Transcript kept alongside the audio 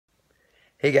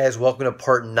Hey guys, welcome to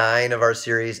part 9 of our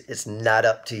series, It's Not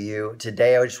Up to You.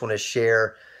 Today I just want to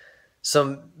share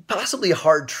some possibly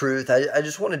hard truth. I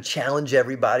just want to challenge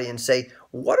everybody and say,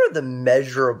 what are the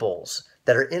measurables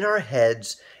that are in our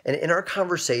heads and in our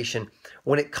conversation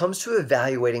when it comes to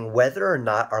evaluating whether or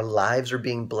not our lives are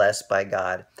being blessed by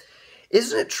God?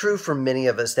 Isn't it true for many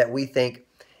of us that we think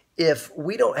if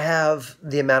we don't have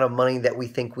the amount of money that we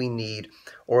think we need,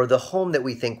 or the home that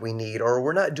we think we need, or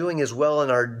we're not doing as well in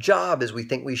our job as we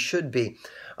think we should be,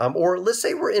 or let's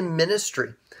say we're in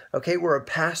ministry, okay, we're a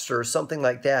pastor or something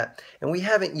like that, and we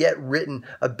haven't yet written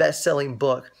a best-selling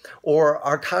book, or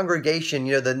our congregation,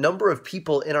 the number of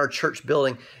people in our church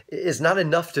building is not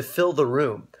enough to fill the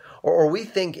room. Or we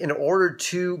think in order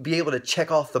to be able to check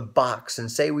off the box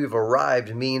and say we've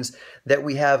arrived means that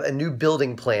we have a new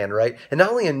building plan, right? And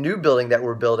not only a new building that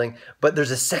we're building, but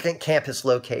there's a second campus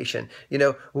location.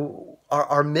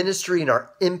 Our ministry and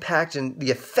our impact and the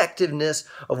effectiveness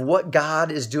of what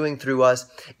God is doing through us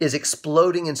is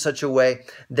exploding in such a way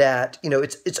that,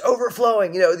 it's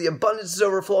overflowing. The abundance is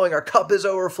overflowing. Our cup is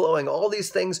overflowing. All these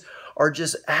things are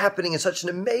just happening in such an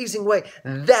amazing way.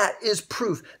 That is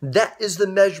proof. That is the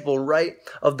measurable, right,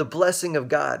 of the blessing of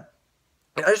God.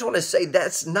 And I just want to say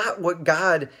that's not what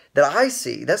that I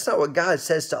see. That's not what God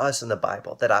says to us in the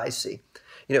Bible that I see.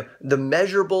 The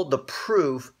measurable, the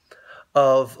proof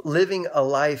of living a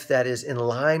life that is in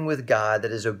line with God,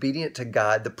 that is obedient to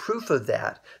God, the proof of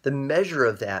that, the measure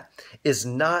of that is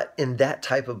not in that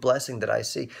type of blessing that I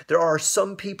see. There are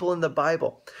some people in the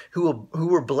Bible who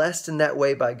were blessed in that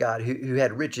way by God, who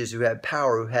had riches, who had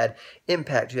power, who had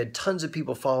impact, who had tons of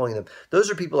people following them. Those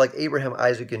are people like Abraham,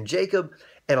 Isaac, and Jacob,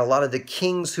 and a lot of the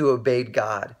kings who obeyed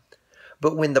God.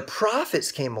 But when the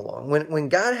prophets came along, when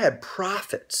God had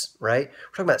prophets, right?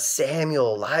 We're talking about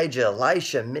Samuel, Elijah,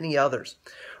 Elisha, many others.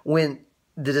 When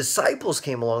the disciples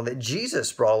came along that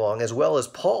Jesus brought along, as well as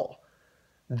Paul,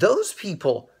 those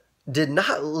people did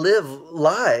not live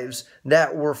lives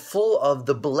that were full of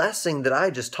the blessing that I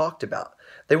just talked about.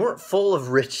 They weren't full of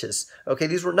riches, okay?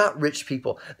 These were not rich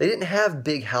people. They didn't have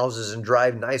big houses and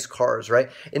drive nice cars, right?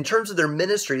 In terms of their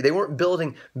ministry, they weren't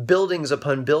building buildings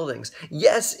upon buildings.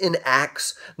 Yes, in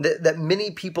Acts, that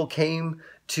many people came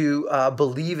to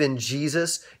believe in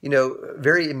Jesus,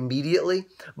 very immediately,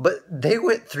 but they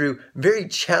went through very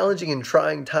challenging and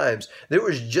trying times. There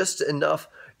was just enough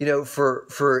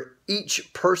for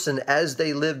each person as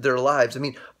they lived their lives. I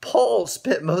mean, Paul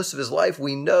spent most of his life,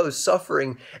 we know,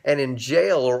 suffering and in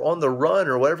jail or on the run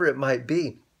or whatever it might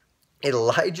be.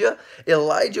 Elijah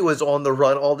was on the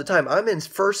run all the time. I'm in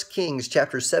 1 Kings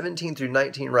chapter 17 through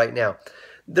 19 right now.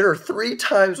 There are 3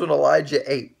 times when Elijah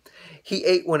ate. He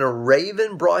ate when a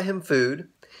raven brought him food.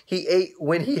 He ate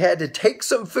when he had to take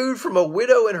some food from a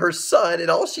widow and her son, and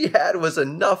all she had was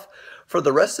enough for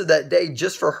the rest of that day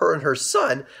just for her and her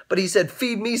son. But he said,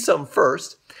 feed me some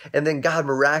first. And then God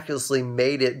miraculously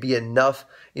made it be enough,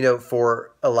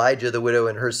 for Elijah, the widow,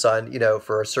 and her son,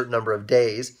 for a certain number of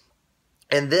days.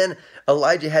 And then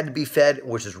Elijah had to be fed,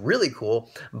 which is really cool,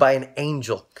 by an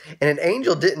angel. And an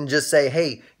angel didn't just say,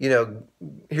 hey,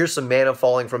 here's some manna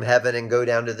falling from heaven and go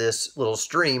down to this little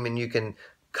stream and you can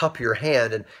cup your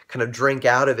hand and kind of drink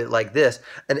out of it like this.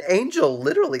 An angel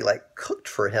literally cooked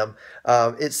for him.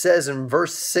 It says in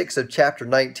verse 6 of chapter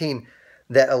 19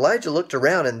 that Elijah looked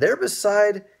around and there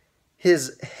beside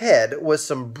his head was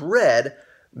some bread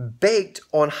baked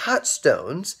on hot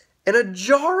stones and a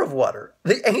jar of water.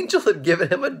 The angel had given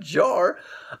him a jar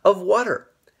of water.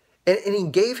 And he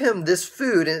gave him this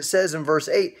food, and it says in verse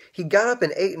 8, he got up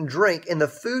and ate and drank, and the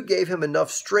food gave him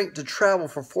enough strength to travel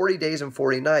for 40 days and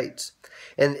 40 nights.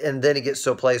 And then he gets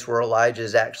to a place where Elijah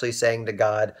is actually saying to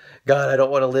God, I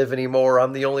don't want to live anymore.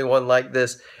 I'm the only one like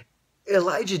this.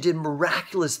 Elijah did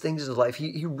miraculous things in his life.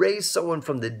 He raised someone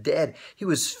from the dead. He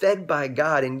was fed by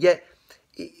God, and yet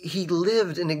he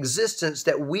lived an existence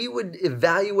that we would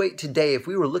evaluate today if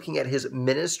we were looking at his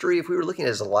ministry, if we were looking at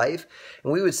his life,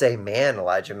 and we would say, man,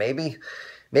 Elijah, maybe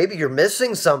you're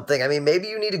missing something. I mean, maybe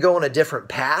you need to go on a different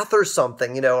path or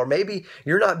something, or maybe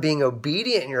you're not being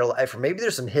obedient in your life, or maybe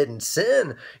there's some hidden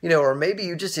sin, or maybe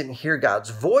you just didn't hear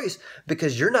God's voice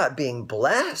because you're not being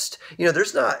blessed.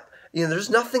 There's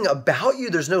nothing about you.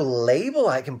 There's no label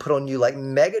I can put on you like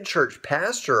mega church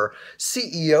pastor or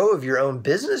CEO of your own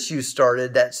business you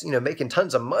started that's, making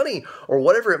tons of money or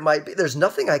whatever it might be. There's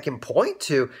nothing I can point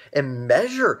to and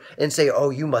measure and say,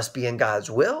 oh, you must be in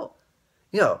God's will.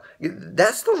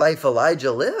 That's the life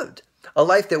Elijah lived, a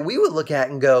life that we would look at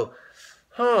and go,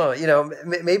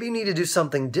 maybe you need to do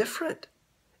something different.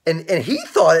 And he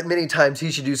thought at many times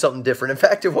he should do something different. In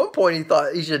fact, at one point he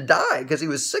thought he should die because he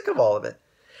was sick of all of it.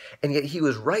 And yet he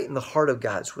was right in the heart of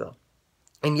God's will.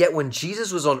 And yet when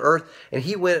Jesus was on earth and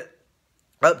he went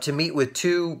up to meet with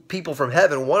two people from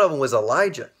heaven, one of them was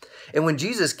Elijah. And when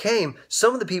Jesus came,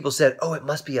 some of the people said, oh, it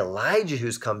must be Elijah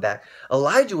who's come back.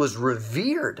 Elijah was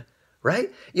revered,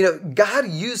 right? God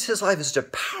used his life in such a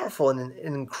powerful and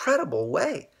an incredible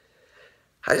way.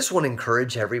 I just want to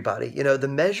encourage everybody, the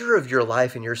measure of your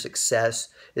life and your success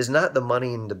is not the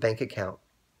money in the bank account.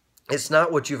 It's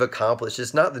not what you've accomplished.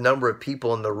 It's not the number of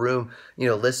people in the room,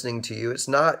 listening to you. It's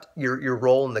not your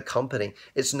role in the company.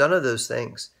 It's none of those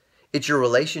things. It's your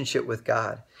relationship with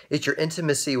God. It's your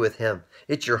intimacy with him.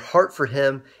 It's your heart for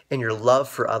him and your love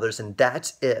for others. And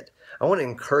that's it. I want to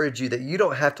encourage you that you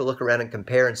don't have to look around and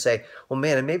compare and say, well,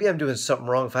 man, maybe I'm doing something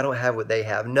wrong if I don't have what they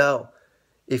have. No.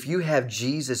 If you have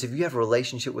Jesus, if you have a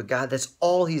relationship with God, that's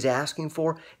all he's asking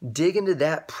for. Dig into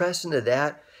that, press into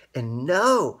that, and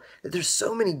know that there's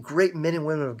so many great men and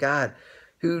women of God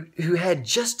who had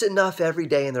just enough every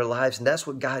day in their lives, and that's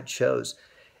what God chose.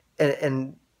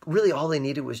 And really all they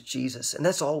needed was Jesus, and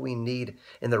that's all we need.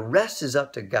 And the rest is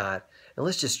up to God. And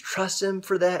let's just trust him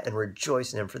for that and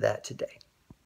rejoice in him for that today.